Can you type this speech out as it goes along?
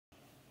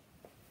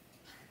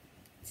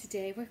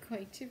Today we're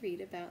going to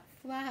read about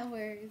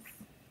flowers.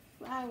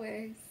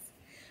 Flowers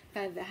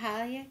by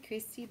Vahalia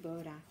Christie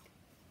Bodak.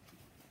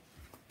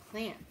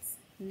 Plants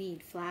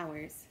need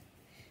flowers.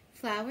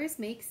 Flowers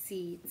make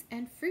seeds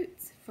and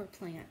fruits for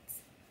plants.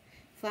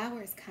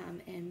 Flowers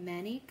come in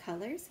many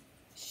colors,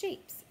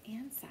 shapes,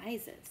 and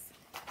sizes.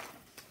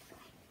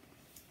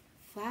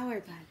 Flower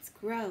buds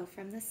grow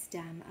from the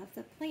stem of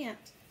the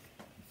plant.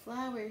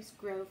 Flowers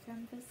grow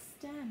from the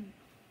stem.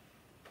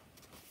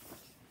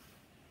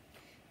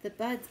 The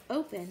buds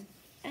open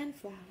and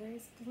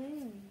flowers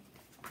bloom.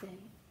 They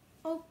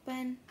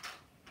open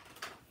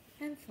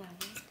and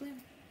flowers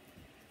bloom.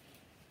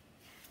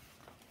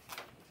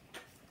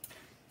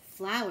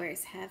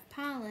 Flowers have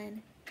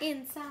pollen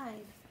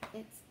inside.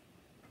 It's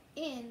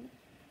in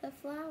the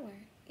flower,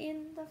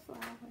 in the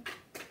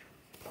flower.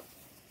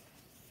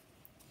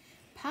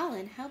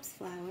 Pollen helps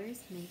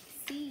flowers make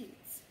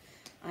seeds.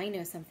 I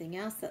know something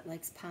else that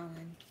likes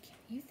pollen.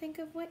 Can you think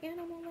of what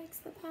animal likes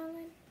the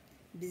pollen?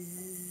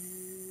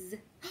 Bzzz.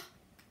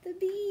 The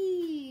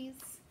bees.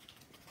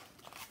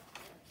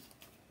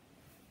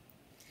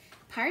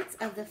 Parts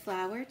of the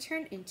flower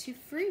turn into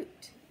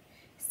fruit.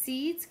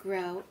 Seeds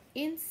grow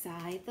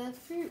inside the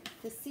fruit.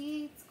 The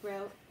seeds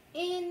grow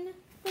in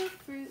the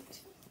fruit.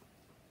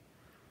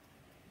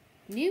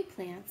 New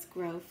plants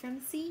grow from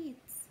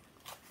seeds.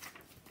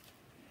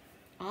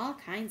 All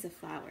kinds of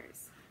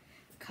flowers.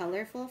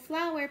 Colorful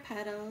flower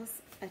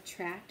petals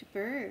attract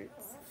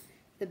birds.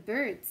 The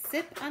birds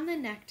sip on the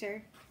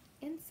nectar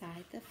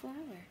inside the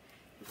flower.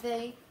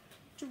 They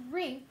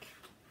drink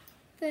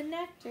the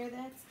nectar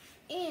that's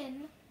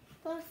in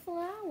the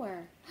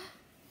flower.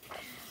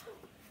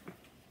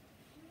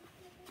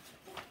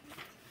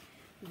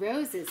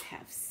 Roses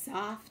have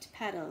soft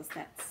petals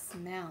that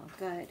smell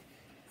good.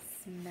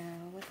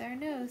 Smell with our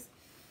nose.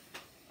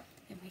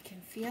 And we can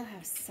feel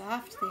how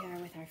soft they are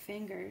with our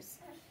fingers.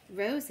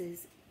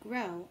 Roses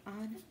grow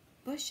on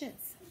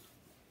bushes.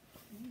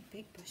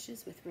 Big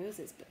bushes with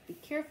roses, but be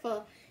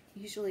careful.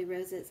 Usually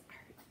roses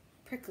are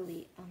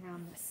prickly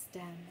around the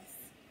stems.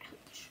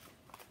 Ouch.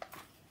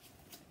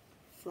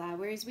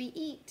 Flowers we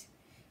eat.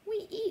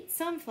 We eat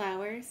some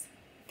flowers.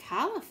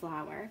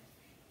 Cauliflower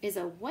is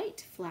a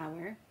white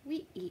flower.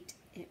 We eat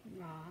it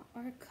raw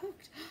or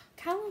cooked.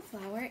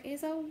 Cauliflower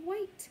is a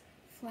white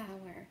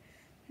flower.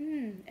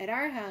 At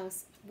our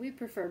house, we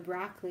prefer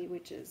broccoli,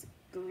 which is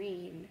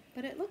green,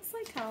 but it looks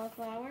like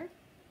cauliflower.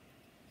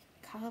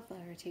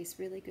 Cauliflower tastes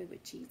really good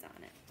with cheese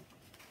on it.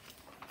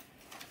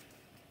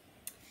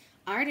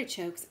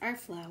 Artichokes are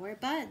flower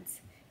buds.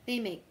 They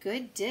make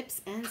good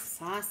dips and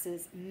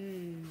sauces.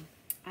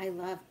 I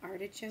love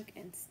artichoke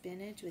and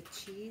spinach with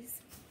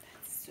cheese.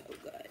 That's so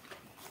good.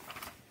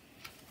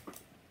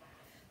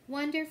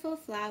 Wonderful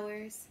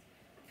flowers.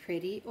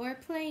 Pretty or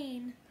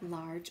plain,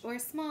 large or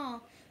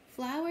small,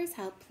 flowers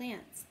help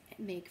plants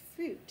make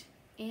fruit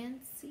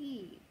and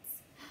seeds.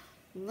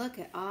 Look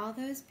at all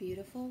those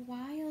beautiful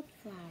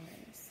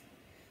wildflowers.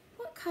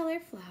 What color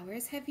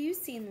flowers have you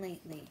seen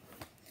lately?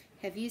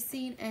 Have you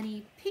seen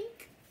any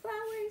pink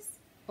flowers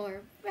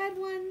or red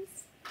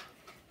ones?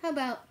 How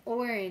about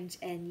orange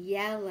and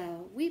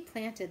yellow? We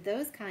planted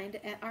those kind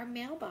at our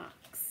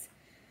mailbox.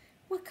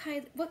 What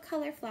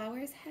color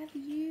flowers have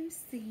you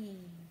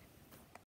seen?